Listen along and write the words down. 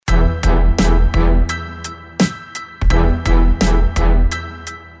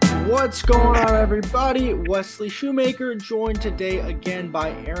What's going on, everybody? Wesley Shoemaker, joined today again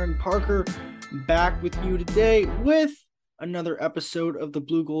by Aaron Parker, back with you today with another episode of the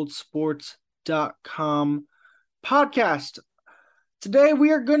BlueGoldSports.com podcast. Today,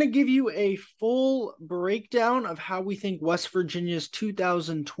 we are going to give you a full breakdown of how we think West Virginia's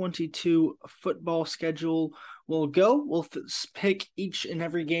 2022 football schedule will go. We'll pick each and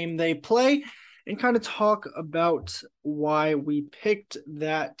every game they play and kind of talk about why we picked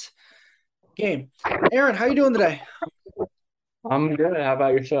that game. Aaron, how you doing today? I'm good. How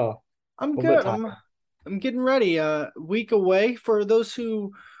about yourself? I'm A little bit good. tired. I'm getting ready. A week away. For those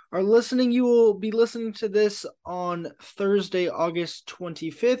who are listening, you will be listening to this on Thursday, August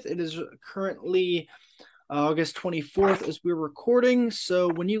 25th. It is currently August 24th as we're recording.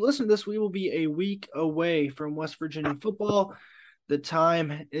 So when you listen to this, we will be a week away from West Virginia football. The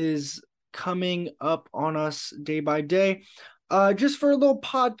time is coming up on us day by day. Just for a little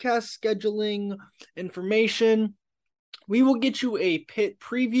podcast scheduling information, we will get you a Pitt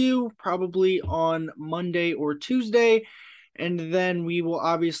preview probably on Monday or Tuesday, and then we will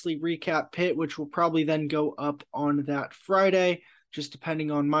obviously recap Pitt, which will probably then go up on that Friday, just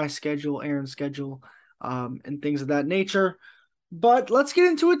depending on my schedule, Aaron's schedule, and things of that nature. But let's get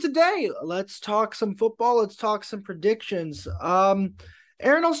into it today. Let's talk some football. Let's talk some predictions.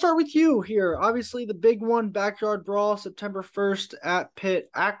 Aaron, I'll start with you here. Obviously, the big one, backyard brawl, September 1st at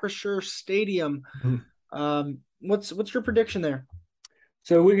Pitt Acrisure Stadium. What's your prediction there?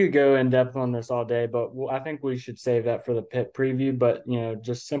 So we could go in depth on this all day, but I think we should save that for the Pitt preview. But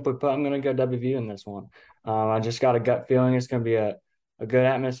just simply put, I'm going to go WVU in this one. I just got a gut feeling it's going to be a good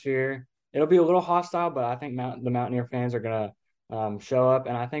atmosphere. It'll be a little hostile, but I think the Mountaineer fans are going to show up.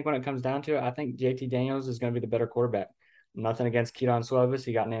 And I think when it comes down to it, I think JT Daniels is going to be the better quarterback. Nothing against Keaton Slovis.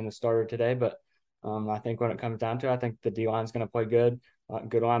 He got named the starter today, but I think when it comes down to it, I think the D-line is going to play good.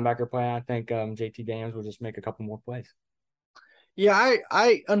 Good linebacker play. I think JT Daniels will just make a couple more plays. Yeah,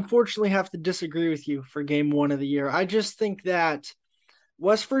 I unfortunately have to disagree with you for game one of the year. I just think that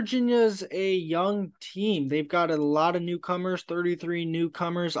West Virginia's a young team. They've got a lot of newcomers, 33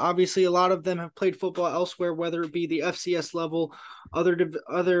 newcomers. Obviously, a lot of them have played football elsewhere, whether it be the FCS level, other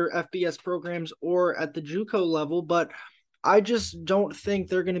FBS programs, or at the JUCO level. But I just don't think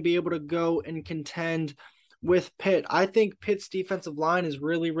they're going to be able to go and contend with Pitt. I think Pitt's defensive line is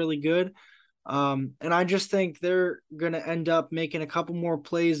really, really good. And I just think they're going to end up making a couple more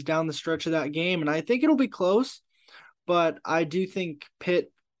plays down the stretch of that game. And I think it'll be close, but I do think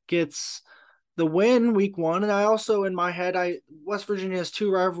Pitt gets the win week one. And I also, in my head, West Virginia has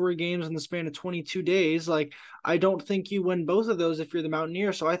two rivalry games in the span of 22 days. Like, I don't think you win both of those if you're the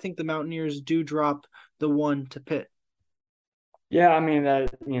Mountaineers. So I think the Mountaineers do drop the one to Pitt. Yeah, I mean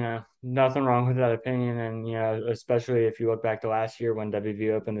that, nothing wrong with that opinion. And, especially if you look back to last year when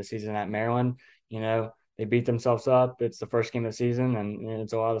WVU opened the season at Maryland, they beat themselves up. It's the first game of the season, and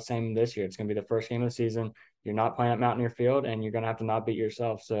it's a lot of the same this year. It's going to be the first game of the season. You're not playing at Mountaineer Field, and you're going to have to not beat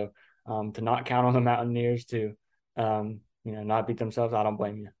yourself. So to not count on the Mountaineers to, not beat themselves, I don't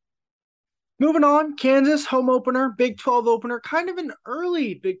blame you. Moving on, Kansas home opener, Big 12 opener, kind of an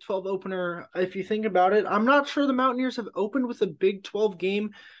early Big 12 opener if you think about it. I'm not sure the Mountaineers have opened with a Big 12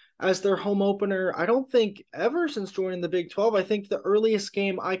 game as their home opener. I don't think ever since joining the Big 12. I think the earliest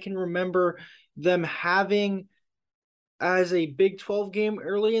game I can remember them having as a Big 12 game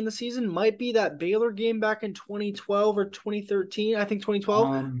early in the season might be that Baylor game back in 2012 or 2013. I think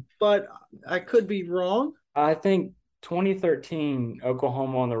 2012, but I could be wrong. I think 2013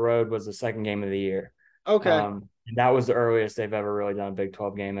 Oklahoma on the road was the second game of the year. Okay. And that was the earliest they've ever really done a Big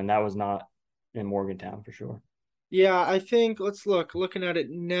 12 game, and that was not in Morgantown for sure. Yeah, I think let's looking at it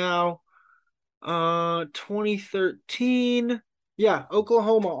now. 2013. Yeah,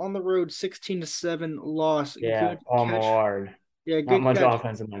 Oklahoma on the road 16-7 loss. Yeah, Good Paul catch. Millard. Yeah, Not good much catch.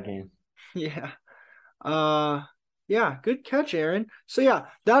 offense in that game. Yeah. Uh yeah, good catch, Aaron. So yeah,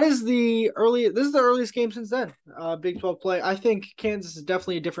 this is the earliest game since then. Big 12 play. I think Kansas is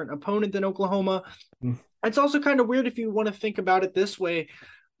definitely a different opponent than Oklahoma. Mm. It's also kind of weird if you want to think about it this way.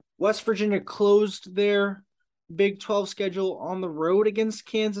 West Virginia closed their Big 12 schedule on the road against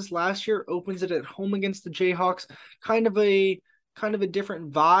Kansas last year, opens it at home against the Jayhawks. Kind of a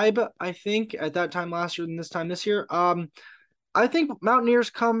different vibe, I think, at that time last year than this time this year. I think Mountaineers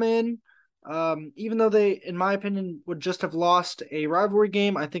come in, even though they, in my opinion, would just have lost a rivalry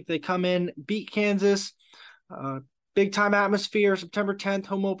game. I think they come in, beat Kansas. Big time atmosphere, September 10th,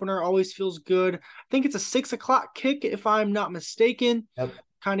 home opener, always feels good. I think it's a 6 o'clock kick, if I'm not mistaken. Yep.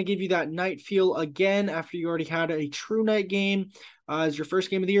 Kind of give you that night feel again after you already had a true night game as your first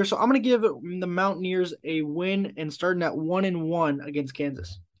game of the year. So I'm going to give the Mountaineers a win and starting at 1-1 against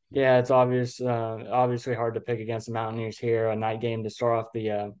Kansas. Yeah, it's obviously hard to pick against the Mountaineers here. A night game to start off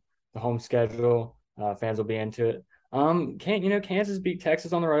the home schedule. Fans will be into it. Kansas beat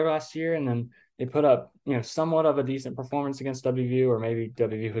Texas on the road last year, and then they put up somewhat of a decent performance against WVU, or maybe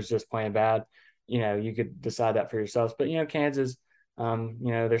WVU was just playing bad. You could decide that for yourselves. But Kansas,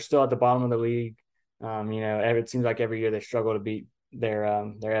 they're still at the bottom of the league. It seems like every year they struggle to beat their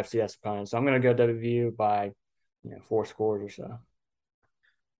FCS opponents. So I'm going to go WVU by 4 scores or so.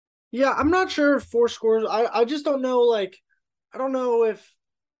 Yeah, I'm not sure if 4 scores. I just don't know. Like, I don't know if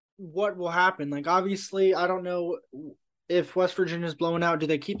what will happen. Like, obviously, I don't know if West Virginia's blowing out. Do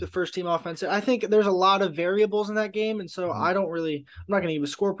they keep the first team offense? I think there's a lot of variables in that game, and so Mhm. I'm not going to give a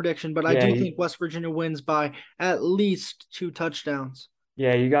score prediction, but I Yeah, do think West Virginia wins by at least 2 touchdowns.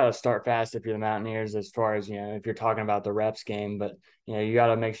 yeah, you got to start fast if you're the Mountaineers, as far as if you're talking about the reps game. But you got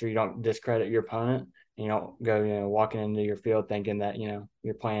to make sure you don't discredit your opponent. You don't go walking into your field thinking that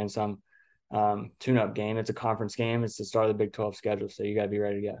you're playing some tune-up game. It's a conference game. It's the start of the Big 12 schedule, so you got to be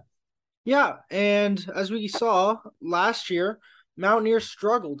ready to go. Yeah, and as we saw last year, Mountaineers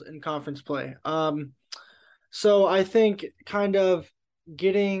struggled in conference play. So I think kind of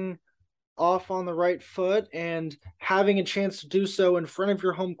getting off on the right foot and having a chance to do so in front of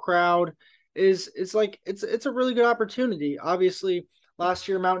your home crowd is it's a really good opportunity. Obviously, last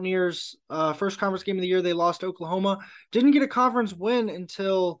year Mountaineers first conference game of the year they lost to Oklahoma, didn't get a conference win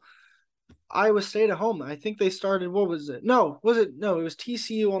until Iowa State at home. I think they started what was it? No, was it no, it was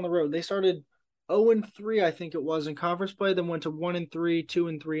TCU on the road. They started 0-3, I think it was in conference play, then went to 1-3,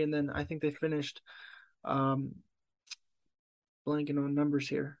 2-3, and then I think they finished um blanking on numbers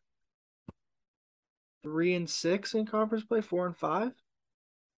here. 3-6 in conference play, 4-5.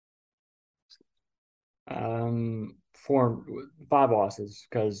 Four, 5 losses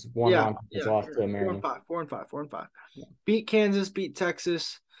because one Yeah, non-conference yeah, loss you're to right. Four and Marion. five, 4-5, 4-5. Yeah. Beat Kansas, beat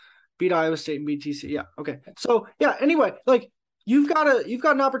Texas, beat Iowa State, and beat TC. Yeah, okay. So yeah. Anyway, like you've got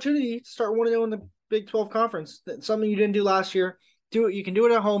an opportunity to start 1-0 in the Big 12 conference. That's something you didn't do last year. Do it. You can do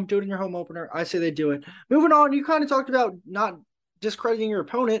it at home. Do it in your home opener. I say they do it. Moving on. You kind of talked about not discrediting your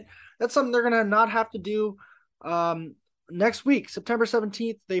opponent. That's something they're gonna not have to do. Um, Next week, September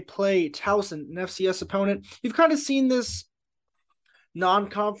 17th, they play Towson, an FCS opponent. You've kind of seen this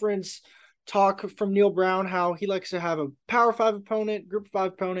non-conference talk from Neil Brown, how he likes to have a Power 5 opponent, Group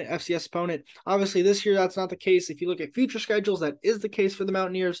 5 opponent, FCS opponent. Obviously, this year that's not the case. If you look at future schedules, that is the case for the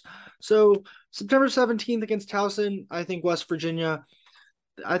Mountaineers. So September 17th against Towson, I think West Virginia,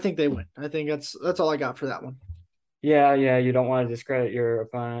 I think they win. I think that's all I got for that one. Yeah, yeah, you don't want to discredit your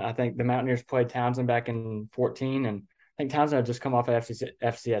opponent. I think the Mountaineers played Townsend back in 14, and I think Townsend had just come off an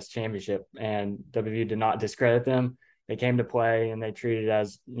FCS championship, and WVU did not discredit them. They came to play, and they treated it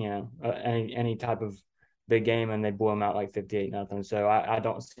as any type of big game, and they blew them out like 58-0. So I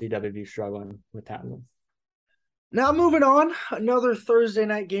don't see WVU struggling with Townsend. Now moving on, another Thursday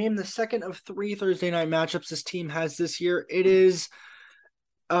night game, the second of three Thursday night matchups this team has this year. It is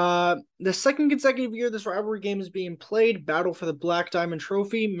the second consecutive year this rivalry game is being played. Battle for the Black Diamond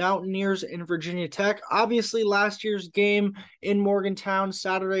Trophy, Mountaineers and Virginia Tech. Obviously, last year's game in Morgantown,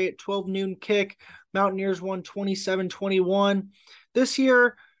 Saturday at 12 noon kick, Mountaineers won 27-21. This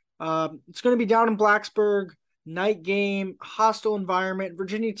year, it's going to be down in Blacksburg. Night game, hostile environment.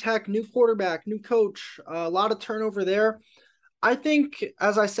 Virginia Tech, new quarterback, new coach, a lot of turnover there. I think,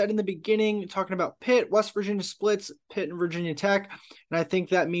 as I said in the beginning, talking about Pitt, West Virginia splits Pitt and Virginia Tech, and I think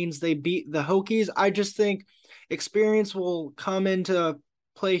that means they beat the Hokies. I just think experience will come into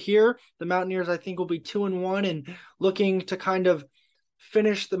play here. The Mountaineers, I think, will be 2-1 and looking to kind of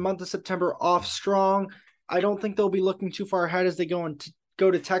finish the month of September off strong. I don't think they'll be looking too far ahead as they go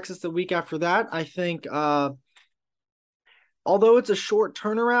to Texas the week after that. I think although it's a short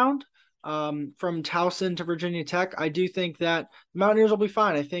turnaround from Towson to Virginia Tech, I do think that the Mountaineers will be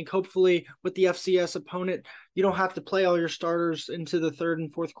fine. I think hopefully with the FCS opponent, you don't have to play all your starters into the third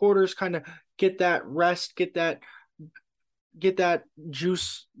and fourth quarters. Kind of get that rest, get that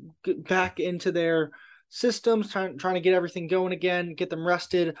juice back into their systems, trying to get everything going again, get them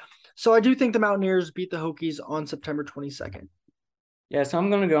rested. So I do think the Mountaineers beat the Hokies on September 22nd. Yeah, so I'm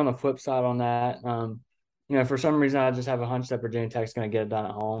going to go on the flip side on that. For some reason, I just have a hunch that Virginia Tech's going to get it done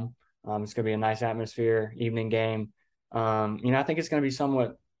at home. It's going to be a nice atmosphere, evening game. I think it's going to be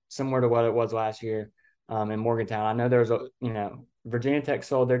somewhat similar to what it was last year in Morgantown. I know there was Virginia Tech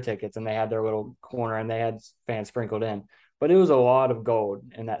sold their tickets and they had their little corner and they had fans sprinkled in, but it was a lot of gold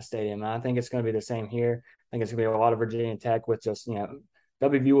in that stadium. And I think it's going to be the same here. I think it's going to be a lot of Virginia Tech with just,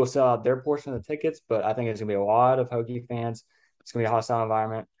 WVU will sell out their portion of the tickets, but I think it's going to be a lot of Hokie fans. It's going to be a hostile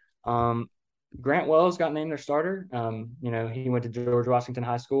environment. Grant Wells got named their starter. He went to George Washington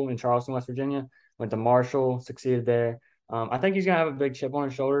High School in Charleston, West Virginia. Went to Marshall, succeeded there. I think he's gonna have a big chip on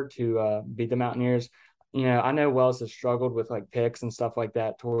his shoulder to beat the Mountaineers. I know Wells has struggled with like picks and stuff like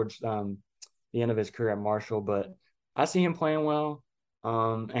that towards the end of his career at Marshall, but I see him playing well.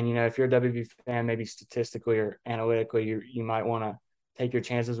 And if you're a WV fan, maybe statistically or analytically, you might want to take your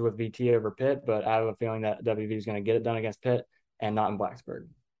chances with VT over Pitt, but I have a feeling that WV is going to get it done against Pitt and not in Blacksburg.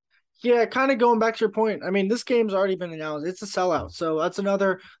 Yeah, kind of going back to your point. I mean, this game's already been announced. It's a sellout. So that's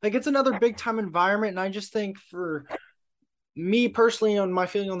it's another big time environment. And I just think for me personally, on my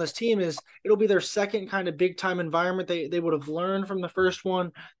feeling on this team is it'll be their second kind of big time environment. They would have learned from the first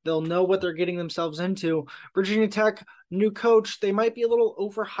one. They'll know what they're getting themselves into. Virginia Tech, new coach, they might be a little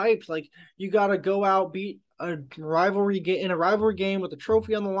overhyped. Like you got to go out, beat a rivalry game with a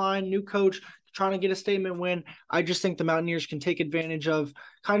trophy on the line, new coach trying to get a statement win. I just think the Mountaineers can take advantage of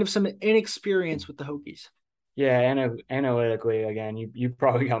kind of some inexperience with the Hokies. Yeah, and analytically, again, you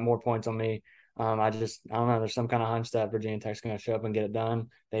probably got more points on me. I don't know. There's some kind of hunch that Virginia Tech's going to show up and get it done.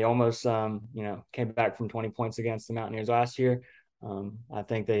 They almost came back from 20 points against the Mountaineers last year. I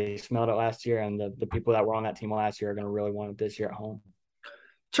think they smelled it last year, and the people that were on that team last year are going to really want it this year at home.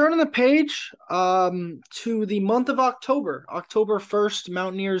 Turning the page to the month of October. October 1st,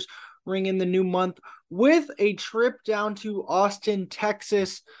 Mountaineers ring in the new month with a trip down to Austin,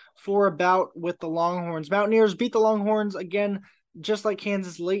 Texas for a bout with the Longhorns. Mountaineers beat the Longhorns again, just like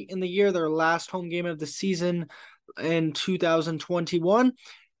Kansas, late in the year, their last home game of the season in 2021.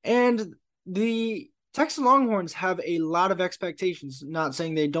 And the Texas Longhorns have a lot of expectations. Not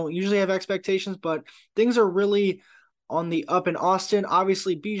saying they don't usually have expectations, but things are really on the up in Austin.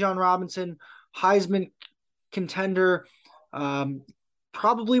 Obviously, Bijan Robinson, Heisman contender,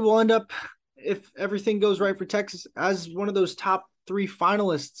 probably will end up, if everything goes right for Texas, as one of those top three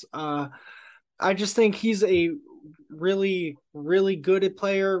finalists. I just think he's a really, really good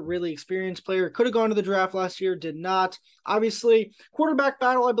player, really experienced player. Could have gone to the draft last year, did not. Obviously, quarterback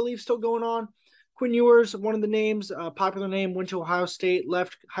battle, I believe, still going on. Quinn Ewers, one of the names, popular name, went to Ohio State,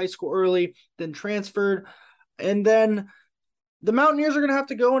 left high school early, then transferred. And then the Mountaineers are going to have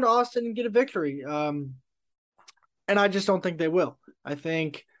to go into Austin and get a victory. And I just don't think they will. I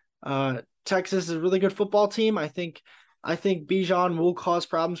think Texas is a really good football team. I think Bijan will cause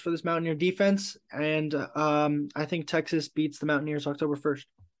problems for this Mountaineer defense, and I think Texas beats the Mountaineers October 1st.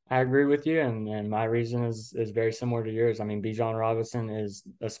 I agree with you, and my reason is very similar to yours. I mean, Bijan Robinson is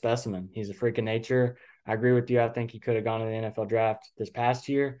a specimen. He's a freak of nature. I agree with you. I think he could have gone to the NFL draft this past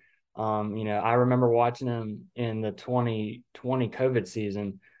year. I remember watching him in the 2020 COVID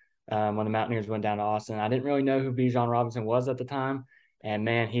season when the Mountaineers went down to Austin. I didn't really know who Bijan Robinson was at the time, and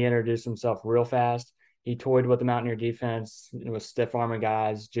man, he introduced himself real fast. He toyed with the Mountaineer defense, was stiff arming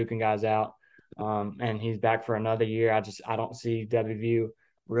guys, juking guys out, and he's back for another year. I don't see WVU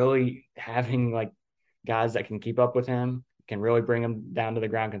really having like guys that can keep up with him, can really bring him down to the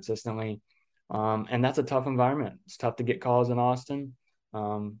ground consistently. And that's a tough environment. It's tough to get calls in Austin.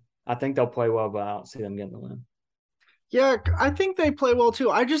 I think they'll play well, but I don't see them getting the win. Yeah, I think they play well too.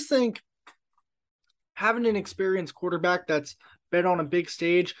 I just think having an experienced quarterback that's been on a big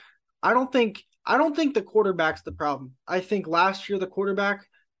stage, I don't think the quarterback's the problem. I think last year the quarterback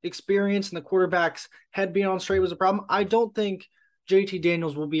experience and the quarterback's head being on straight was a problem. I don't think JT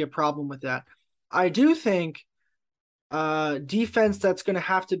Daniels will be a problem with that. I do think defense that's going to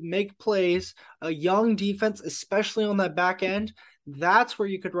have to make plays, a young defense, especially on that back end, that's where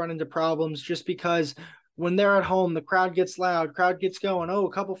you could run into problems just because when they're at home, the crowd gets loud, crowd gets going. Oh,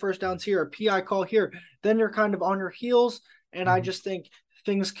 a couple first downs here, a PI call here. Then you're kind of on your heels. And I just think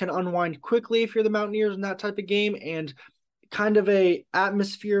things can unwind quickly if you're the Mountaineers in that type of game, and kind of a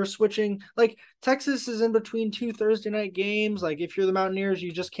atmosphere switching. Like Texas is in between two Thursday night games. Like if you're the Mountaineers,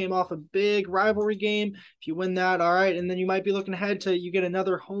 you just came off a big rivalry game. If you win that, all right. And then you might be looking ahead to you get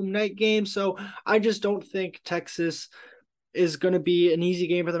another home night game. So I just don't think Texas is going to be an easy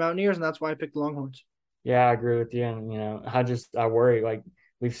game for the Mountaineers, and that's why I picked the Longhorns. Yeah, I agree with you. And, I worry, like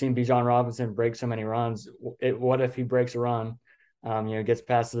we've seen Bijan Robinson break so many runs. What if he breaks a run, gets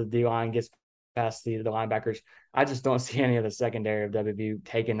past the D line, gets past the linebackers? I just don't see any of the secondary of WVU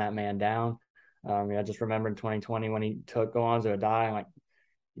taking that man down. I just remember in 2020 when he took Alonzo Adai and like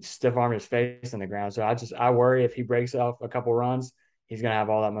stiff armed his face in the ground. So I worry if he breaks off a couple runs, he's going to have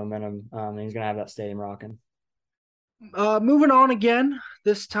all that momentum and he's going to have that stadium rocking. Moving on again,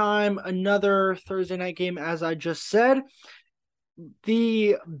 this time another Thursday night game, as I just said.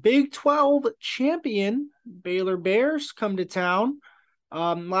 The Big 12 champion Baylor Bears come to town.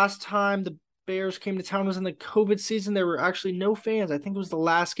 Last time the Bears came to town was in the COVID season. There were actually no fans. I think it was the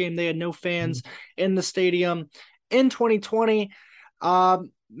last game they had no fans in the stadium in 2020.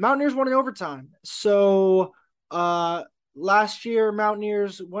 Mountaineers won in overtime. So last year,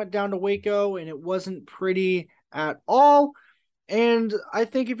 Mountaineers went down to Waco, and it wasn't pretty at all. And I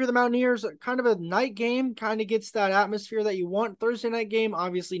think if you're the Mountaineers, kind of a night game kind of gets that atmosphere that you want. Thursday night game,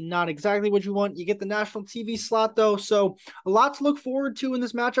 obviously not exactly what you want. You get the national TV slot, though. So a lot to look forward to in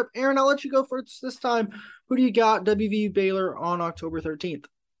this matchup. Aaron, I'll let you go first this time. Who do you got, WVU Baylor, on October 13th?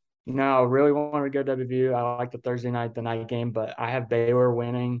 No, really want to go WVU. I like the night game, but I have Baylor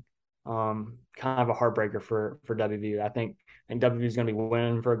winning. Kind of a heartbreaker for WVU. I think WVU is going to be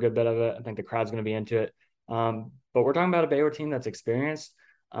winning for a good bit of it. I think the crowd's going to be into it. But we're talking about a Baylor team that's experienced.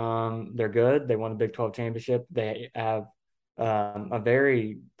 They're good. They won the Big 12 championship. They have a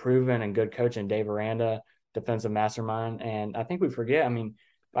very proven and good coach in Dave Aranda, defensive mastermind. And I think we forget. I mean,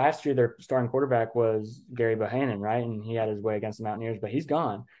 last year their starting quarterback was Gary Bohannon, right? And he had his way against the Mountaineers, but he's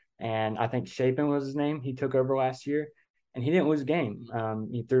gone. And I think Shapen was his name. He took over last year, and he didn't lose a game.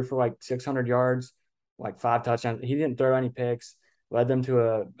 He threw for like 600 yards, like 5 touchdowns. He didn't throw any picks. Led them to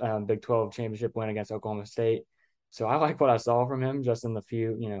a Big 12 championship win against Oklahoma State. So I like what I saw from him just in the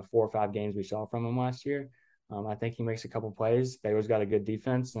few, 4 or 5 games we saw from him last year. I think he makes a couple plays. Baylor's got a good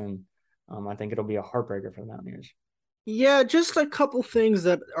defense, and I think it'll be a heartbreaker for the Mountaineers. Yeah, just a couple things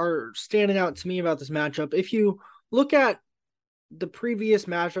that are standing out to me about this matchup. If you look at the previous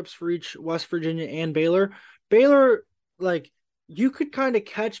matchups for each West Virginia and Baylor, like you could kind of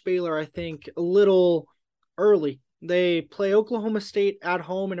catch Baylor, I think, a little early. They play Oklahoma State at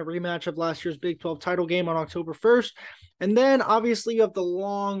home in a rematch of last year's Big 12 title game on October 1st. And then obviously you have the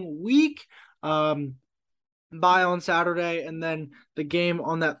long week bye on Saturday and then the game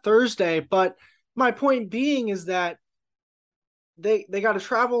on that Thursday. But my point being is that they got to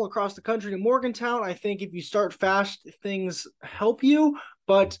travel across the country to Morgantown. I think if you start fast, things help you.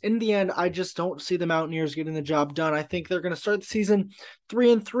 But in the end, I just don't see the Mountaineers getting the job done. I think they're going to start the season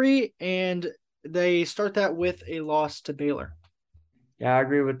 3-3, and they start that with a loss to Baylor. Yeah, I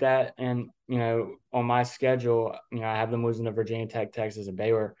agree with that. And, on my schedule, I have them losing to Virginia Tech, Texas, and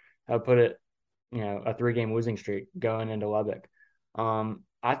Baylor. I'll put it, a 3-game losing streak going into Lubbock.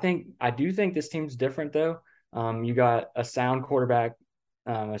 I do think this team's different, though. You got a sound quarterback,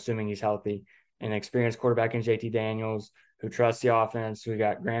 assuming he's healthy, an experienced quarterback in JT Daniels who trusts the offense. We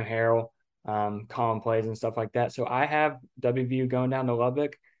got Graham Harrell, calling plays and stuff like that. So I have WVU going down to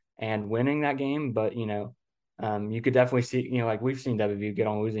Lubbock and winning that game. But, you could definitely see, like we've seen WVU get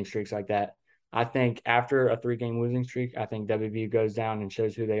on losing streaks like that. I think after a 3-game losing streak, I think WVU goes down and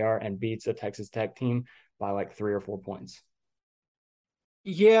shows who they are and beats a Texas Tech team by like 3 or 4 points.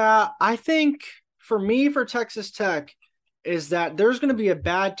 Yeah, I think for me, for Texas Tech, is that there's going to be a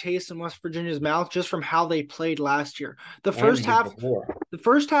bad taste in West Virginia's mouth just from how they played last year. The first half, the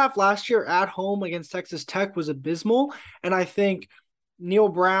first half last year at home against Texas Tech was abysmal, and I think Neil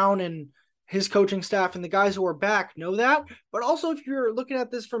Brown and his coaching staff and the guys who are back know that. But also, if you're looking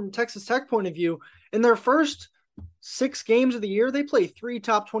at this from Texas Tech point of view, in their first 6 games of the year, they play 3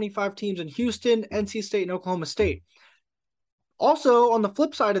 top 25 teams in Houston, NC State, and Oklahoma State. Also, on the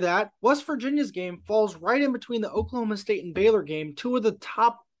flip side of that, West Virginia's game falls right in between the Oklahoma State and Baylor game, 2 of the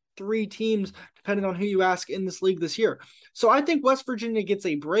top 3 teams, depending on who you ask, in this league this year. So I think West Virginia gets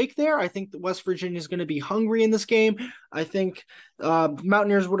a break there. I think that West Virginia is going to be hungry in this game. I think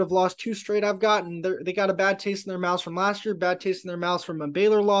Mountaineers would have lost 2 straight I've gotten. They got a bad taste in their mouths from last year, bad taste in their mouths from a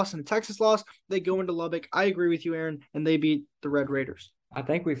Baylor loss and a Texas loss. They go into Lubbock. I agree with you, Aaron, and they beat the Red Raiders. I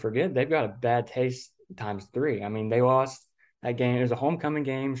think we forget they've got a bad taste times 3. I mean, they lost that game. It was a homecoming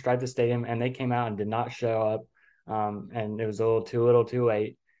game, striped the stadium, and they came out and did not show up. And it was a little too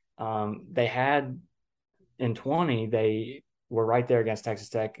late. They had in 20, they were right there against Texas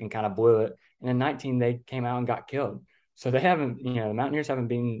Tech and kind of blew it. And in 19, they came out and got killed. So they haven't, the Mountaineers haven't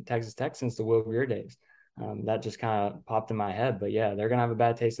beaten Texas Tech since the Will Greer days. That just kind of popped in my head. But yeah, they're gonna have a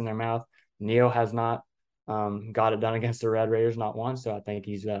bad taste in their mouth. Neil has not got it done against the Red Raiders, not once. So I think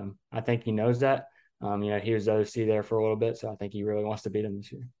I think he knows that. He was OC there for a little bit, so I think he really wants to beat him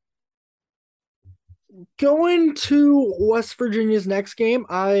this year. Going to West Virginia's next game,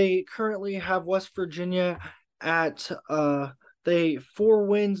 I currently have West Virginia at they 4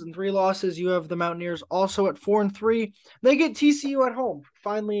 wins and 3 losses. You have the Mountaineers also at 4-3. They get TCU at home.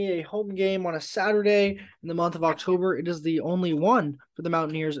 Finally, a home game on a Saturday in the month of October. It is the only one for the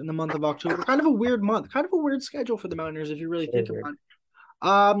Mountaineers in the month of October. Kind of a weird month, kind of a weird schedule for the Mountaineers if you really think about it.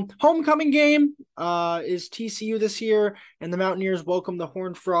 Homecoming game is TCU this year, and the Mountaineers welcome the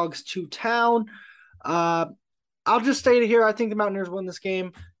Horned Frogs to town. I'll just state it here. I think the Mountaineers win this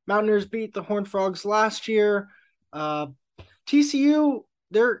game. Mountaineers beat the Horned Frogs last year. TCU,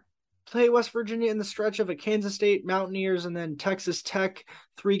 they're play West Virginia in the stretch of a Kansas State, Mountaineers, and then Texas Tech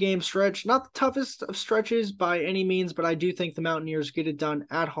 3-game stretch. Not the toughest of stretches by any means, but I do think the Mountaineers get it done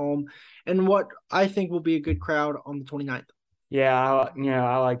at home and what I think will be a good crowd on the 29th. Yeah,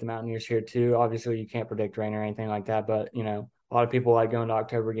 I like the Mountaineers here too. Obviously, you can't predict rain or anything like that, but a lot of people like going to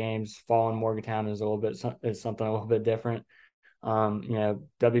October games. Fall in Morgantown is something a little bit different.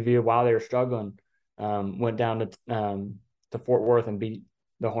 WVU, while they were struggling, went down to Fort Worth and beat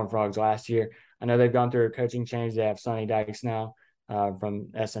the Horned Frogs last year. I know they've gone through a coaching change. They have Sonny Dykes now from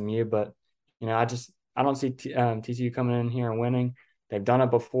SMU, but I don't see TCU coming in here and winning. They've done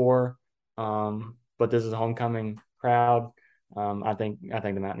it before, but this is a homecoming crowd. I think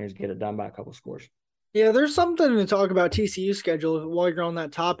the Mountaineers get it done by a couple scores. Yeah, there's something to talk about TCU schedule while you're on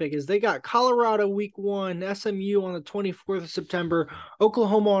that topic. Is they got Colorado week 1, SMU on the 24th of September,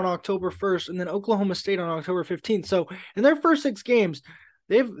 Oklahoma on October 1st, and then Oklahoma State on October 15th. So in their first 6 games,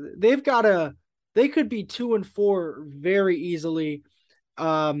 they've got they could be 2-4 very easily,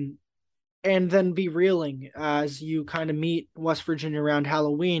 and then be reeling as you kind of meet West Virginia around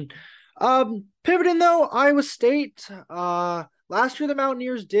Halloween. Pivoting though, Iowa State. Last year the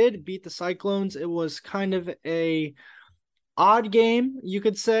Mountaineers did beat the Cyclones. It was kind of a odd game, you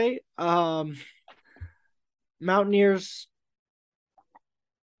could say. Mountaineers,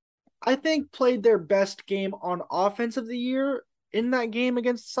 I think, played their best game on offense of the year in that game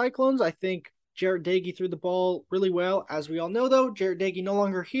against the Cyclones. I think Jarrett Doege threw the ball really well. As we all know, though, Jarrett Doege no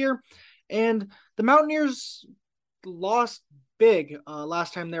longer here. And the Mountaineers lost big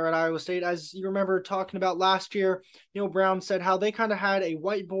last time they were at Iowa State. As you remember talking about last year, Neil Brown said how they kind of had a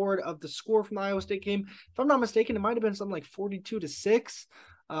whiteboard of the score from the Iowa State game. If I'm not mistaken, it might have been something like 42-6,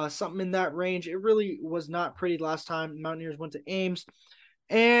 something in that range. It really was not pretty last time. Mountaineers went to Ames.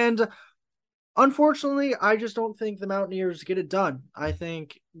 And unfortunately, I just don't think the Mountaineers get it done. I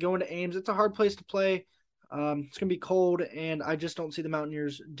think going to Ames, it's a hard place to play. It's going to be cold, and I just don't see the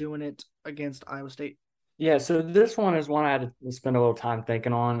Mountaineers doing it against Iowa State. Yeah, so this one is one I had to spend a little time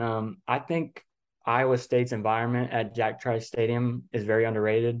thinking on. I think Iowa State's environment at Jack Trice Stadium is very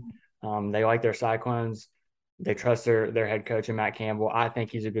underrated. They like their Cyclones. They trust their head coach and Matt Campbell. I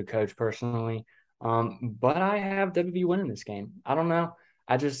think he's a good coach personally. But I have WVU winning this game. I don't know.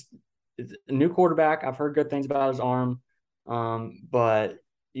 New quarterback. I've heard good things about his arm. But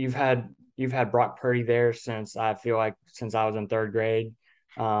you've had Brock Purdy there since I was in 3rd grade.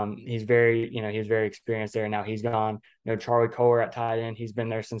 He's he was very experienced there. Now he's gone. Charlie Kohler at tight end. He's been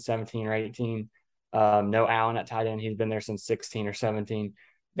there since 17 or 18. No Allen at tight end. He's been there since 16 or 17.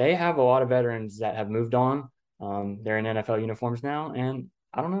 They have a lot of veterans that have moved on. They're in NFL uniforms now, and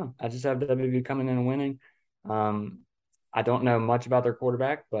I don't know. I just have WVU coming in and winning. I don't know much about their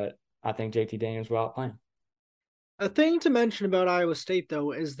quarterback, but I think JT Daniels will outplay him. A thing to mention about Iowa State,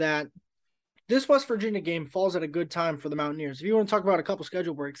 though, is that this West Virginia game falls at a good time for the Mountaineers. If you want to talk about a couple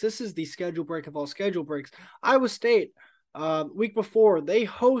schedule breaks, this is the schedule break of all schedule breaks. Iowa State, week before, they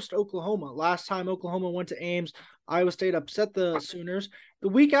host Oklahoma. Last time Oklahoma went to Ames, Iowa State upset the Sooners. The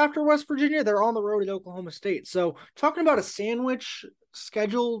week after West Virginia, they're on the road at Oklahoma State. So talking about a sandwich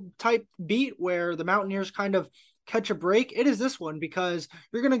schedule type beat where the Mountaineers kind of catch a break, it is this one because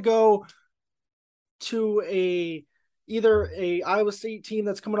you're going to go to either a Iowa State team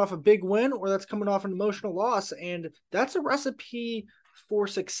that's coming off a big win or that's coming off an emotional loss. And that's a recipe for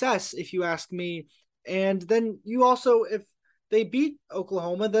success, if you ask me. And then you also, if they beat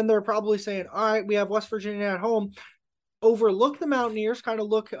Oklahoma, then they're probably saying, all right, we have West Virginia at home. Overlook the Mountaineers, kind of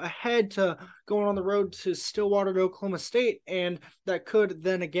look ahead to going on the road to Stillwater to Oklahoma State. And that could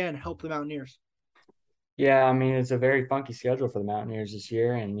then again help the Mountaineers. Yeah, I mean, it's a very funky schedule for the Mountaineers this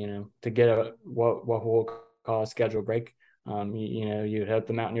year. And, to get what we'll call a schedule break, you'd hope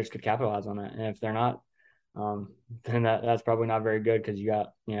the Mountaineers could capitalize on that. And if they're not, then that's probably not very good because you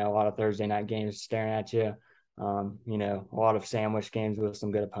got, a lot of Thursday night games staring at you, a lot of sandwich games with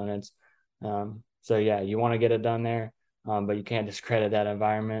some good opponents. So, yeah, you want to get it done there, but you can't discredit that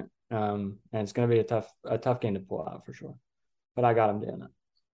environment. And it's going to be a tough game to pull out for sure. But I got them doing it.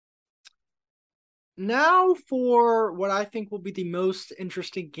 Now for what I think will be the most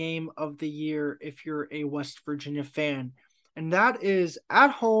interesting game of the year if you're a West Virginia fan. And that is at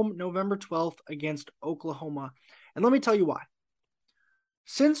home November 12th against Oklahoma. And let me tell you why.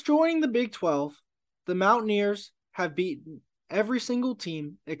 Since joining the Big 12, the Mountaineers have beaten every single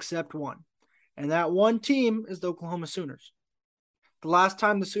team except one. And that one team is the Oklahoma Sooners. The last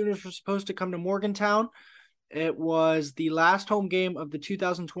time the Sooners were supposed to come to Morgantown, it was the last home game of the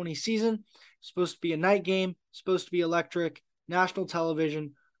 2020 season. Supposed to be a night game, supposed to be electric, national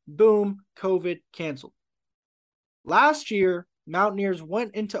television. Boom, COVID canceled. Last year, Mountaineers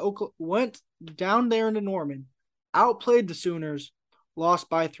went down there into Norman, outplayed the Sooners, lost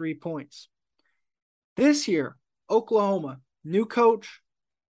by 3 points. This year, Oklahoma, new coach,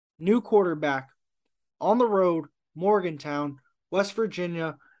 new quarterback, on the road, Morgantown, West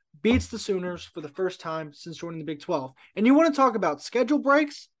Virginia, beats the Sooners for the first time since joining the Big 12. And you want to talk about schedule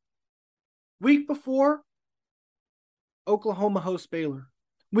breaks? Week before, Oklahoma hosts Baylor.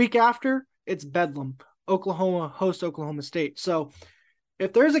 Week after, it's Bedlam. Oklahoma hosts Oklahoma State. So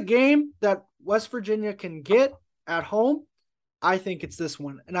if there's a game that West Virginia can get at home, I think it's this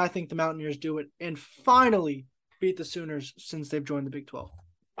one. And I think the Mountaineers do it and finally beat the Sooners since they've joined the Big 12.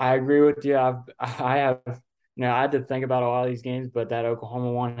 I agree with you. I have I had to think about a lot of these games, but that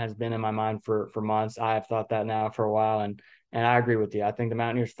Oklahoma one has been in my mind for months. I have thought that now for a while, and I agree with you. I think the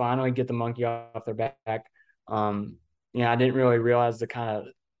Mountaineers finally get the monkey off their back. I didn't really realize the kind of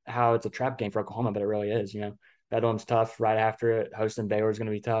how it's a trap game for Oklahoma, but it really is. Bedlam's tough right after it. Hosting Baylor is going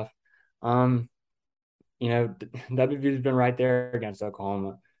to be tough. WVU's been right there against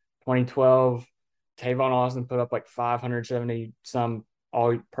Oklahoma. 2012, Tavon Austin put up like 570 some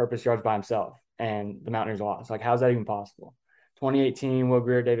all-purpose yards by himself, and the Mountaineers lost. Like, how's that even possible? 2018, Will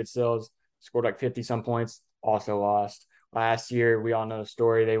Greer, David Sills scored like 50-some points, also lost. Last year, we all know the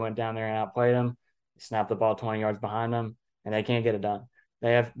story. They went down there and outplayed them, snapped the ball 20 yards behind them, and they can't get it done.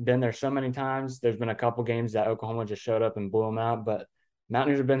 They have been there so many times. There's been a couple games that Oklahoma just showed up and blew them out, but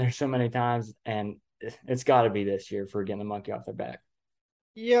Mountaineers have been there so many times, and it's got to be this year for getting the monkey off their back.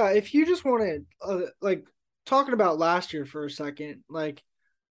 Yeah, if you just want to, talking about last year for a second,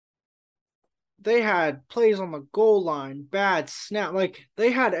 they had plays on the goal line, bad snap.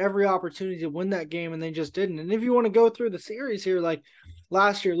 They had every opportunity to win that game and they just didn't. And if you want to go through the series here,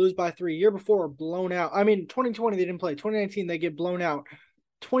 last year, lose by 3. Year before, blown out. I mean, 2020, they didn't play. 2019, they get blown out.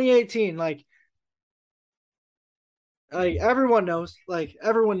 2018, everyone knows.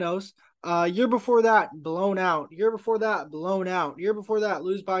 Everyone knows. Year before that, blown out. Year before that, blown out. Year before that,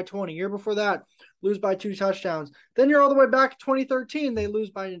 lose by 20. Year before that, lose by 2 touchdowns. Then you're all the way back to 2013, they lose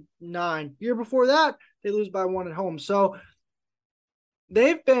by 9. Year before that, they lose by 1 at home. So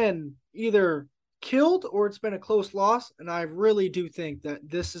they've been either killed or it's been a close loss, and I really do think that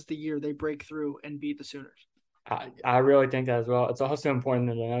this is the year they break through and beat the Sooners. I really think that as well. It's also important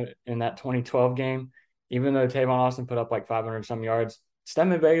to note in that 2012 game, even though Tavon Austin put up like 500 some yards,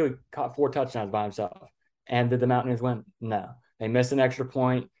 Stedman Bailey caught 4 touchdowns by himself. And did the Mountaineers win? No. They missed an extra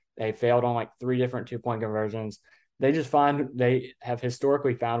point. They failed on like 3 different 2-point conversions. They have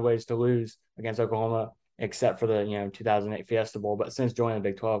historically found ways to lose against Oklahoma, except for the 2008 Fiesta Bowl. But since joining the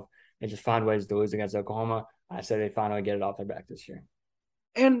Big 12, they just find ways to lose against Oklahoma. I say they finally get it off their back this year.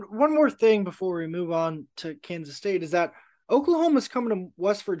 And one more thing before we move on to Kansas State is that Oklahoma's coming to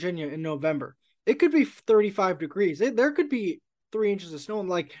West Virginia in November. It could be 35 degrees. There could be 3 inches of snow.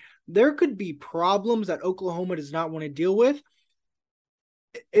 And there could be problems that Oklahoma does not want to deal with.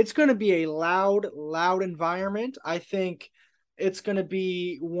 It's going to be a loud environment. I think it's going to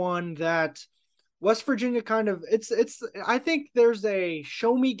be one that West Virginia I think there's a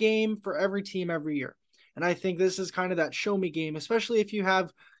show me game for every team every year. And I think this is kind of that show me game, especially if you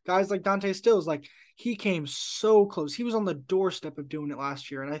have guys like Dante Stills. He came so close. He was on the doorstep of doing it last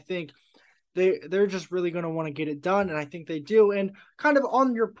year. And I think they're just really going to want to get it done. And I think they do. And kind of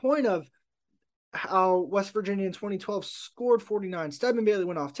on your point of how West Virginia in 2012 scored 49, Stedman Bailey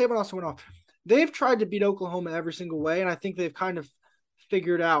went off, Tavon also went off. They've tried to beat Oklahoma every single way. And I think they've kind of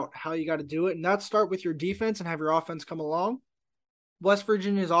figured out how you got to do it. And that's start with your defense and have your offense come along. West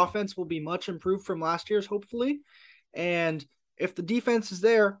Virginia's offense will be much improved from last year's, hopefully. And if the defense is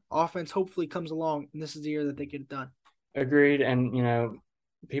there, offense hopefully comes along, and this is the year that they get it done. Agreed. And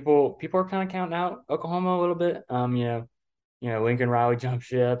people are kind of counting out Oklahoma a little bit. Lincoln Riley jump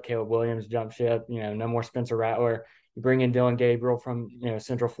ship, Caleb Williams jump ship. No more Spencer Rattler. You bring in Dylan Gabriel from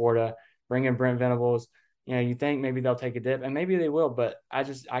Central Florida. Bring in Brent Venables. You think maybe they'll take a dip, and maybe they will. But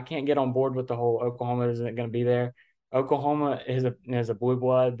I can't get on board with the whole Oklahoma isn't going to be there. Oklahoma is a blue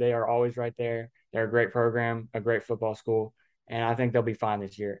blood. They are always right there. They're a great program, a great football school, and I think they'll be fine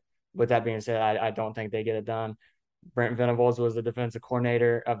this year. With that being said, I don't think they get it done. Brent Venables was the defensive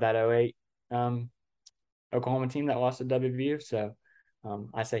coordinator of that 2008 Oklahoma team that lost to WVU, so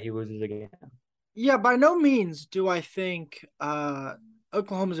I say he loses again. Yeah, by no means do I think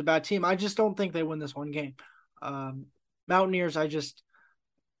Oklahoma's a bad team. I just don't think they win this one game. Mountaineers, I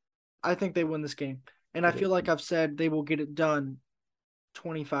think they win this game. And I feel like I've said they will get it done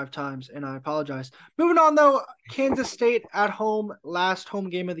 25 times, and I apologize. Moving on, though, Kansas State at home, last home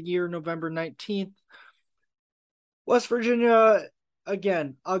game of the year, November 19th. West Virginia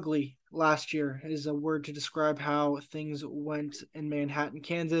again, ugly last year is a word to describe how things went in Manhattan,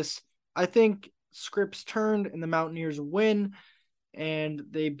 Kansas. I think scripts turned and the Mountaineers win and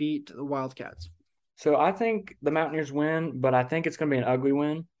they beat the Wildcats. So I think the Mountaineers win, but I think it's going to be an ugly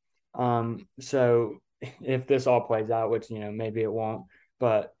win. So if this all plays out, which maybe it won't,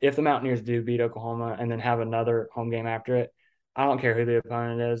 but if the Mountaineers do beat Oklahoma and then have another home game after it, I don't care who the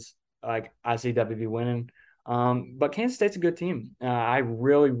opponent is. Like I see WV winning. But Kansas State's a good team. I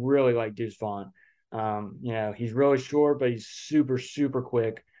really, really like Deuce Vaughn. He's really short, but he's super, super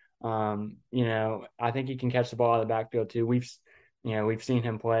quick. I think he can catch the ball out of the backfield too. We've seen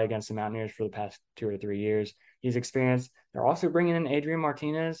him play against the Mountaineers for the past 2 or 3 years. He's experienced. They're also bringing in Adrian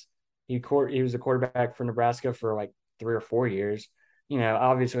Martinez. He was a quarterback for Nebraska for like 3 or 4 years.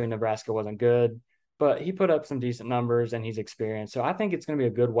 Obviously Nebraska wasn't good, but he put up some decent numbers and he's experienced. So I think it's going to be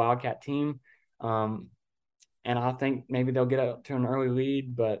a good Wildcat team. And I think maybe they'll get up to an early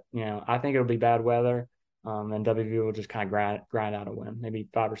lead, but I think it'll be bad weather. And WVU will just kind of grind out a win, maybe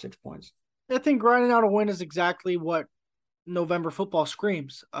 5 or 6 points. I think grinding out a win is exactly what November football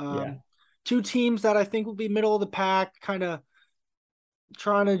screams. Yeah. Two teams that I think will be middle of the pack, kind of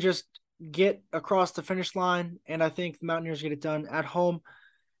trying to just get across the finish line. And I think the Mountaineers get it done at home.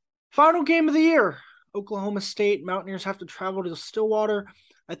 Final game of the year, Oklahoma State. Mountaineers have to travel to Stillwater.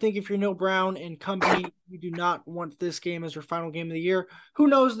 I think if you're Neil Brown and company, you do not want this game as your final game of the year. Who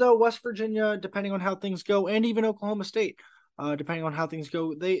knows, though, West Virginia, depending on how things go, and even Oklahoma State, depending on how things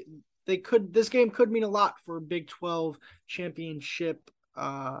go, this game could mean a lot for a Big 12 championship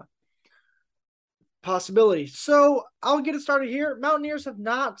possibility. So I'll get it started here. Mountaineers have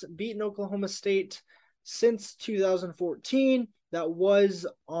not beaten Oklahoma State since 2014. That was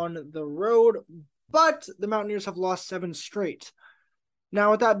on the road, but the Mountaineers have lost 7 straight.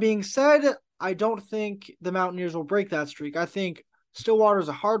 Now, with that being said, I don't think the Mountaineers will break that streak. I think Stillwater is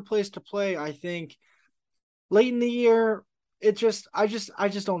a hard place to play. I think late in the year, I just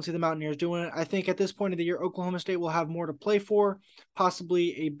don't see the Mountaineers doing it. I think at this point of the year, Oklahoma State will have more to play for,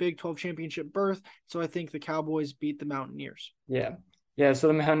 possibly a Big 12 championship berth. So I think the Cowboys beat the Mountaineers. Yeah. Yeah. So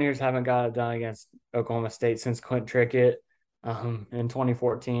the Mountaineers haven't got it done against Oklahoma State since Clint Trickett in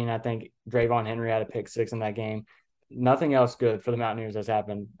 2014. I think Drayvon Henry had a pick 6 in that game. Nothing else good for the Mountaineers has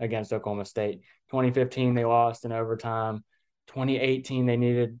happened against Oklahoma State. 2015, they lost in overtime. 2018, they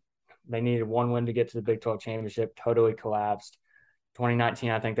needed one win to get to the Big 12 championship, totally collapsed.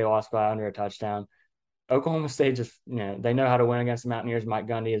 2019, I think they lost by under a touchdown. Oklahoma State just, they know how to win against the Mountaineers. Mike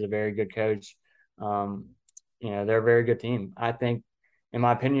Gundy is a very good coach. They're a very good team. I think, in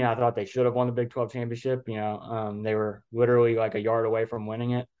my opinion, I thought they should have won the Big 12 championship. They were literally like a yard away from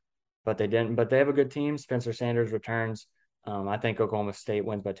winning it, but they didn't. But they have a good team. Spencer Sanders returns. I think Oklahoma State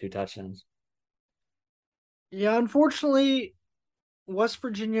wins by 2 touchdowns. Yeah, unfortunately, West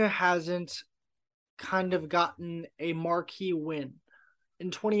Virginia hasn't kind of gotten a marquee win. In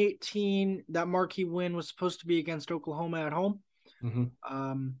 2018, that marquee win was supposed to be against Oklahoma at home.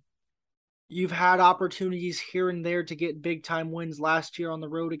 Mm-hmm. You've had opportunities here and there to get big time wins last year on the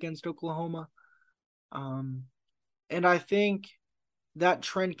road against Oklahoma. And I think that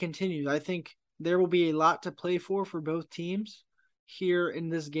trend continues. I think there will be a lot to play for both teams here in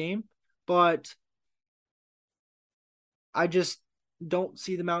this game, but I just don't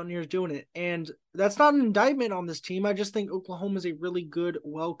see the Mountaineers doing it. And that's not an indictment on this team. I just think Oklahoma is a really good,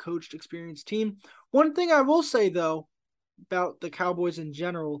 well-coached, experienced team. One thing I will say, though, about the Cowboys in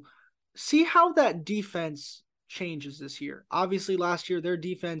general, see how that defense changes this year. Obviously, last year, their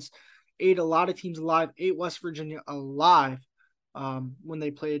defense ate a lot of teams alive, ate West Virginia alive when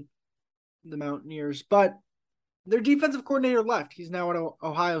they played the Mountaineers. But their defensive coordinator left. He's now at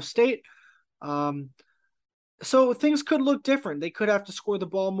Ohio State. So things could look different. They could have to score the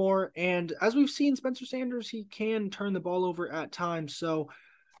ball more. And as we've seen, Spencer Sanders, he can turn the ball over at times. So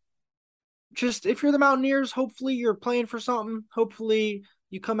just if you're the Mountaineers, hopefully you're playing for something. Hopefully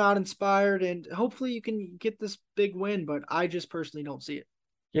you come out inspired and hopefully you can get this big win. But I just personally don't see it.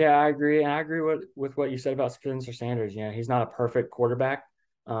 Yeah, I agree. And I agree with what you said about Spencer Sanders. He's not a perfect quarterback.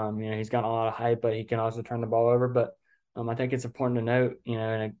 He's got a lot of hype, but he can also turn the ball over. But I think it's important to note,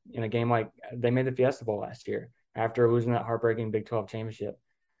 in a game like they made the Fiesta Bowl last year after losing that heartbreaking Big 12 championship.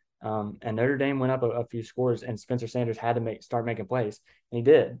 And Notre Dame went up a few scores, and Spencer Sanders had to start making plays, and he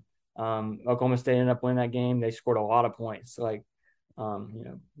did. Oklahoma State ended up winning that game. They scored a lot of points, like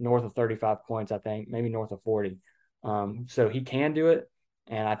north of 35 points, I think, maybe north of 40. So he can do it,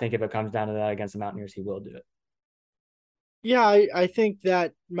 and I think if it comes down to that against the Mountaineers, he will do it. Yeah, I think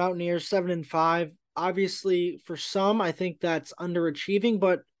that Mountaineers 7-5. Obviously, for some, I think that's underachieving.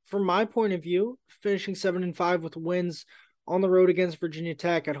 But from my point of view, finishing 7-5 with wins on the road against Virginia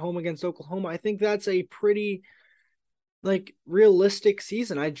Tech, at home against Oklahoma. I think that's a pretty realistic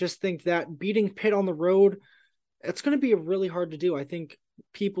season. I just think that beating Pitt on the road, it's going to be really hard to do. I think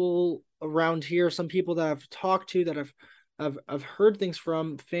people around here, some people that I've talked to, that I've heard things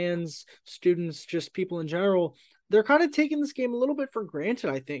from, fans, students, just people in general, they're kind of taking this game a little bit for granted.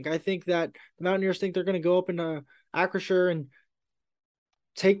 I think that the Mountaineers think they're going to go up into Acrisure and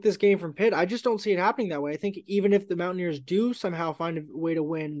take this game from Pitt. I just don't see it happening that way. I think even if the Mountaineers do somehow find a way to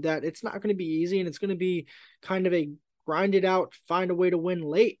win, that it's not going to be easy, and it's going to be kind of a grind it out, find a way to win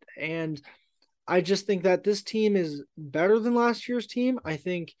late. And I just think that this team is better than last year's team. I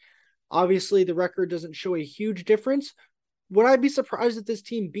think obviously the record doesn't show a huge difference. Would I be surprised if this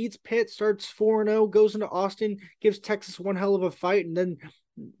team beats Pitt, starts 4-0, goes into Austin, gives Texas one hell of a fight, and then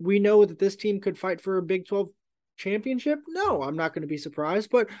we know that this team could fight for a Big 12 championship? No, I'm not going to be surprised.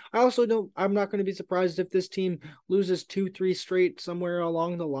 But I'm not going to be surprised if this team loses 2-3 straight somewhere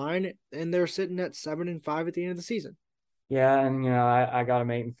along the line and they're sitting at 7-5 at the end of the season. Yeah, and I got them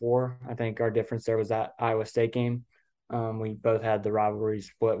 8-4. I think our difference there was that Iowa State game. We both had the rivalry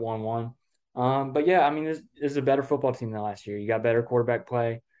split 1-1. But yeah, I mean, this is a better football team than last year. You got better quarterback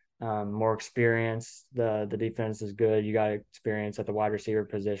play, more experience. The defense is good. You got experience at the wide receiver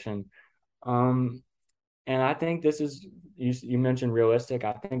position. And I think this is, you mentioned realistic.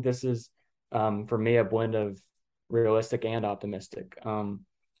 I think this is, for me, a blend of realistic and optimistic.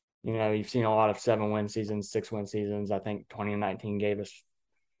 You've seen a lot of 7-win seasons, 6-win seasons. I think 2019 gave us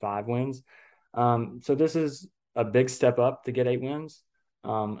 5 wins. So this is a big step up to get 8 wins.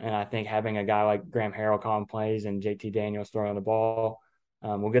 And I think having a guy like Graham Harrell calling plays and JT Daniels throwing the ball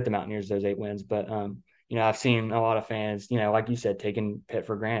will get the Mountaineers those 8 wins. But, I've seen a lot of fans, like you said, taking Pitt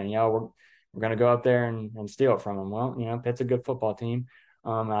for granted. We're going to go up there and steal it from them. Well, Pitt's a good football team.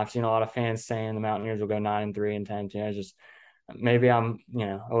 I've seen a lot of fans saying the Mountaineers will go 9-3 and 10. It's just maybe I'm,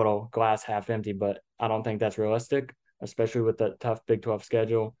 a little glass half empty, but I don't think that's realistic, especially with the tough Big 12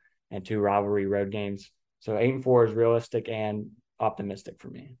 schedule and 2 rivalry road games. So 8-4 is realistic and optimistic for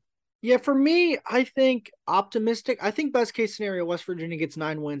me. Yeah, for me, I think optimistic. I think best case scenario, West Virginia gets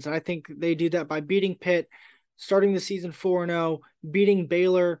 9 wins, and I think they do that by beating Pitt, starting the season 4-0, beating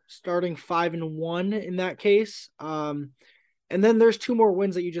Baylor, starting 5-1 in that case. And then there's 2 more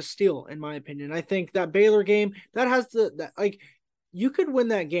wins that you just steal, in my opinion. I think that Baylor game, that has you could win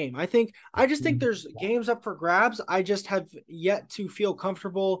that game. I just think there's games up for grabs. I just have yet to feel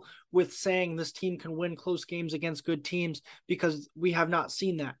comfortable with saying this team can win close games against good teams because we have not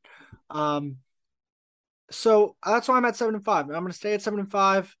seen that. So that's why I'm at 7-5. I'm going to stay at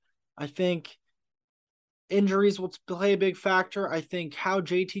 7-5. I think injuries will play a big factor. I think how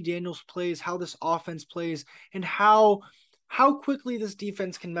JT Daniels plays, how this offense plays, and how quickly this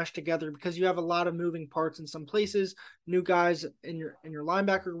defense can mesh together, because you have a lot of moving parts in some places, new guys in your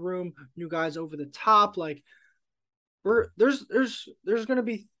linebacker room, new guys over the top. There's going to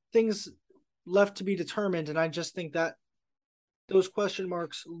be things left to be determined, and I just think that those question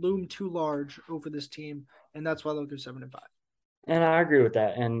marks loom too large over this team, and that's why they'll go 7-5. And I agree with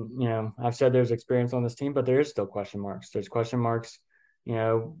that. And I've said there's experience on this team, but there is still question marks. There's question marks,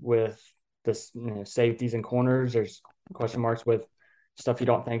 with this safeties and corners. There's question marks with stuff you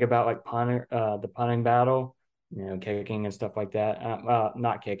don't think about, like the punting battle, kicking and stuff like that.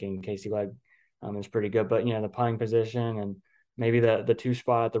 Not kicking. Casey Legg is pretty good, but the punting position and maybe the 2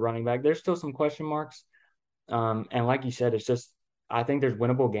 spot at the running back. There's still some question marks. And like you said, it's just, I think there's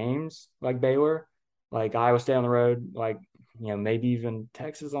winnable games like Baylor, like Iowa State on the road, like maybe even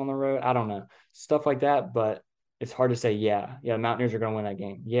Texas on the road. I don't know, stuff like that. But it's hard to say. Yeah, the Mountaineers are going to win that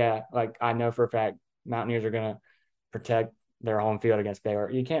game. Yeah, like I know for a fact Mountaineers are going to protect their home field against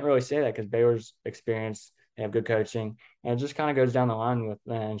Baylor. You can't really say that because Baylor's experience, they have good coaching, and it just kind of goes down the line with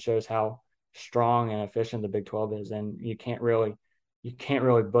and shows how strong and efficient the Big 12 is. And you can't really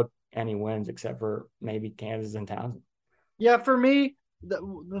book any wins except for maybe Kansas and Townsend. Yeah, for me, the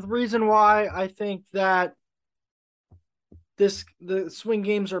reason why I think that the swing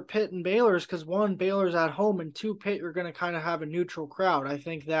games are Pitt and Baylor is because 1, Baylor's at home, and 2, Pitt are going to kind of have a neutral crowd. I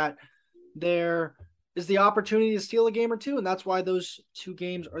think that there is the opportunity to steal a game or 2, and that's why those 2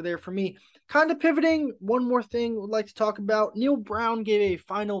 games are there for me. Kind of pivoting, one more thing would like to talk about. Neil Brown gave a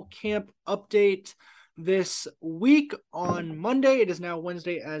final camp update this week on Monday. It is now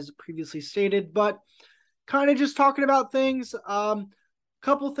Wednesday, as previously stated, but kind of just talking about things.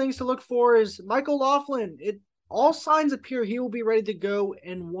 Couple things to look for is Michael Laughlin. All signs appear he will be ready to go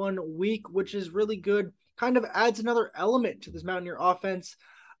in 1 week, which is really good. Kind of adds another element to this Mountaineer offense.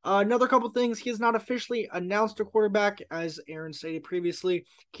 Another couple things, he has not officially announced a quarterback, as Aaron stated previously.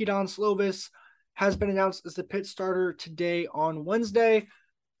 Keaton Slovis has been announced as the Pitt starter today on Wednesday.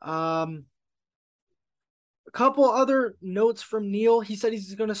 A couple other notes from Neil. He said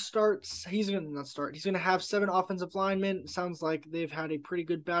he's going to start. He's going to not start. He's going to have 7 offensive linemen. Sounds like they've had a pretty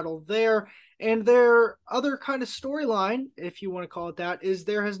good battle there. And their other kind of storyline, if you want to call it that, is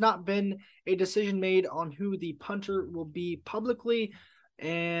there has not been a decision made on who the punter will be publicly.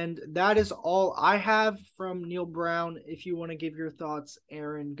 And that is all I have from Neil Brown. If you want to give your thoughts,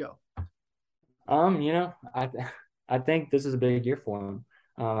 Aaron, go. You know, I think this is a big year for him.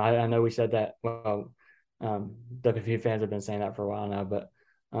 I know we said that. Well, WVU fans have been saying that for a while now, but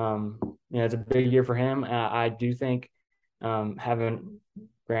you know, it's a big year for him. I do think having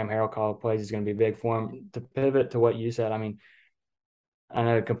Graham Harrell call plays is going to be big for him. To pivot to what you said, I mean, I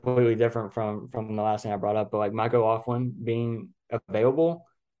know completely different from the last thing I brought up, but like Michael Offlin being available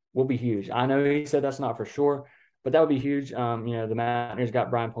will be huge. I know he said that's not for sure, but that would be huge. You know, the Mountaineers got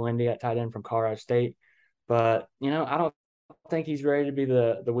Brian Polindi at tight end from Colorado State, but you know, I don't think he's ready to be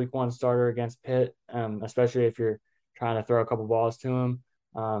the week 1 starter against Pitt, especially if you're trying to throw a couple balls to him.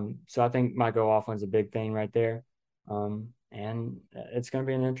 So I think Michael Offlin's a big thing right there. And it's going to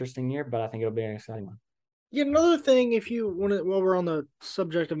be an interesting year, but I think it'll be an exciting one. Yeah, another thing, if you want to, while we're on the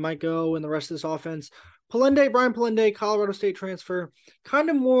subject of Mike O and the rest of this offense, Brian Polende, Colorado State transfer, kind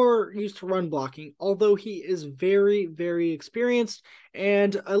of more used to run blocking, although he is very, very experienced.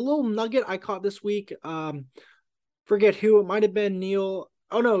 And a little nugget I caught this week, forget who, it might have been Neil.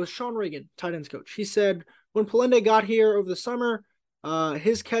 Oh no, it was Sean Reagan, tight ends coach. He said when Polende got here over the summer,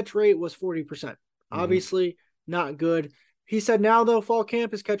 his catch rate was 40%. Obviously, not good. He said now, though, fall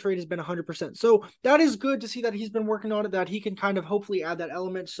camp, his catch rate has been 100%. So that is good to see that he's been working on it, that he can kind of hopefully add that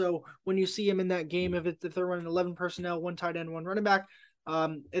element. So when you see him in that game, if they're running 11 personnel, 1 tight end, 1 running back,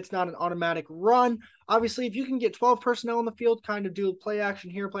 it's not an automatic run. Obviously, if you can get 12 personnel on the field, kind of do play action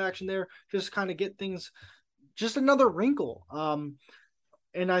here, play action there, just kind of get things, just another wrinkle.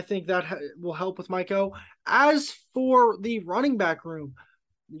 And I think that will help with Mike O. As for the running back room,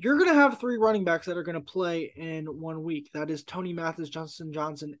 you're going to have 3 running backs that are going to play in 1 week. That is Tony Mathis, Justin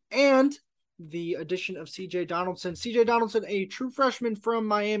Johnson, and the addition of CJ Donaldson. CJ Donaldson, a true freshman from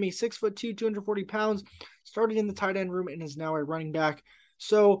Miami, 6'2", 240 pounds, started in the tight end room and is now a running back.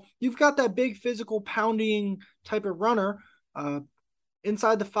 So you've got that big physical pounding type of runner,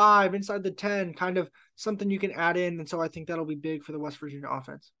 inside the 5, inside the 10, kind of something you can add in. And so I think that'll be big for the West Virginia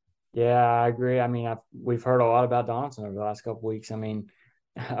offense. Yeah, I agree. I mean, we've heard a lot about Donaldson over the last couple of weeks. I mean,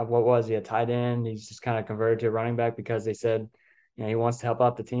 what was he, a tight end? He's just kind of converted to a running back because they said, you know, he wants to help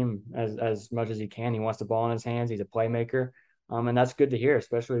out the team as much as he can. He wants the ball in his hands. He's a playmaker. And that's good to hear,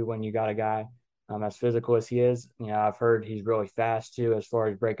 especially when you got a guy as physical as he is. You know, I've heard he's really fast too, as far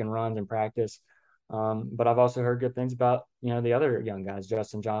as breaking runs in practice. But I've also heard good things about, you know, the other young guys,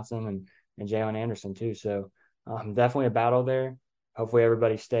 Justin Johnson and Jalen Anderson too. So definitely a battle there. Hopefully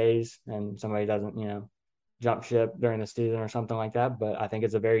everybody stays and somebody doesn't, you know, jump ship during the season or something like that. But I think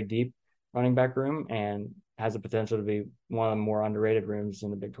it's a very deep running back room and has the potential to be one of the more underrated rooms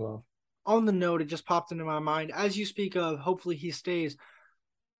in the Big 12. On the note, it just popped into my mind as you speak of hopefully he stays.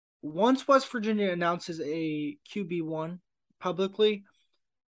 Once West Virginia announces a QB1 publicly,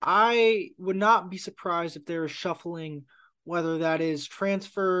 I would not be surprised if they're shuffling, whether that is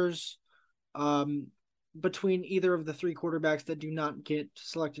transfers, between either of the 3 quarterbacks that do not get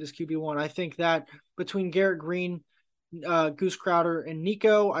selected as QB1. I think that between Garrett Green, Goose Crowder, and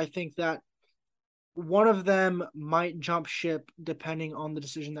Nico, I think that one of them might jump ship depending on the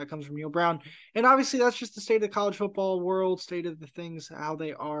decision that comes from Neil Brown. And obviously that's just the state of the college football world, state of the things, how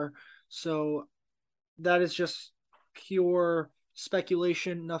they are. So that is just pure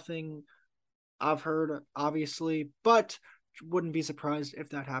speculation, nothing I've heard, obviously, but wouldn't be surprised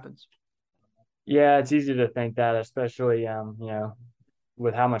if that happens. Yeah, it's easy to think that, especially you know,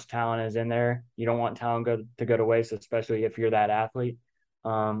 with how much talent is in there. You don't want talent to go to waste, especially if you're that athlete.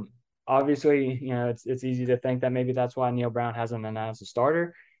 Um, Obviously, you know, it's easy to think that maybe that's why Neil Brown hasn't announced a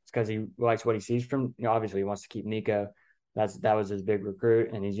starter. It's because he likes what he sees from. You know, obviously, he wants to keep Nico. That was his big recruit,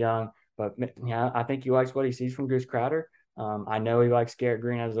 and he's young. But yeah, I think he likes what he sees from Goose Crowder. I know he likes Garrett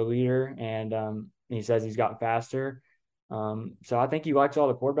Green as a leader, and he says he's gotten faster. So I think he likes all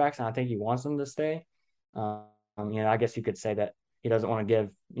the quarterbacks, and I think he wants them to stay. You know, I guess you could say that he doesn't want to give,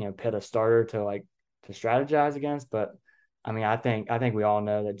 you know, Pitt a starter to strategize against, but I mean, I think we all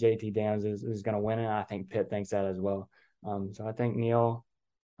know that JT Daniels is going to win it. And I think Pitt thinks that as well. So I think Neil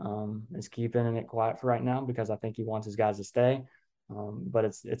is keeping it quiet for right now because I think he wants his guys to stay. But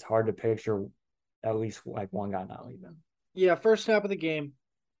it's hard to picture at least like one guy not leaving. Yeah, first snap of the game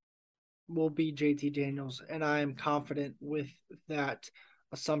will be JT Daniels, and I am confident with that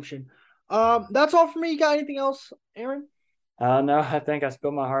assumption. That's all for me. You got anything else, Aaron? No, I think I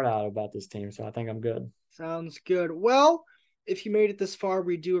spilled my heart out about this team, so I think I'm good. Sounds good. Well, if you made it this far,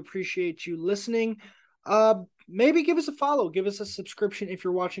 we do appreciate you listening. Maybe give us a follow, give us a subscription if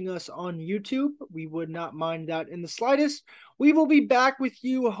you're watching us on YouTube. We would not mind that in the slightest. We will be back with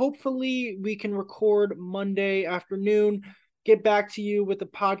you. Hopefully, we can record Monday afternoon, get back to you with the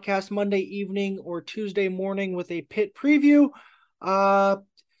podcast Monday evening or Tuesday morning with a pit preview.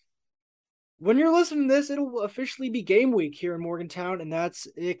 When you're listening to this, it'll officially be game week here in Morgantown, and that's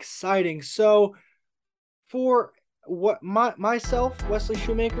exciting. So, for myself, Wesley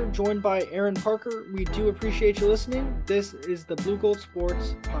Shoemaker, joined by Aaron Parker, we do appreciate you listening. This is the Blue Gold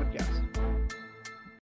Sports Podcast.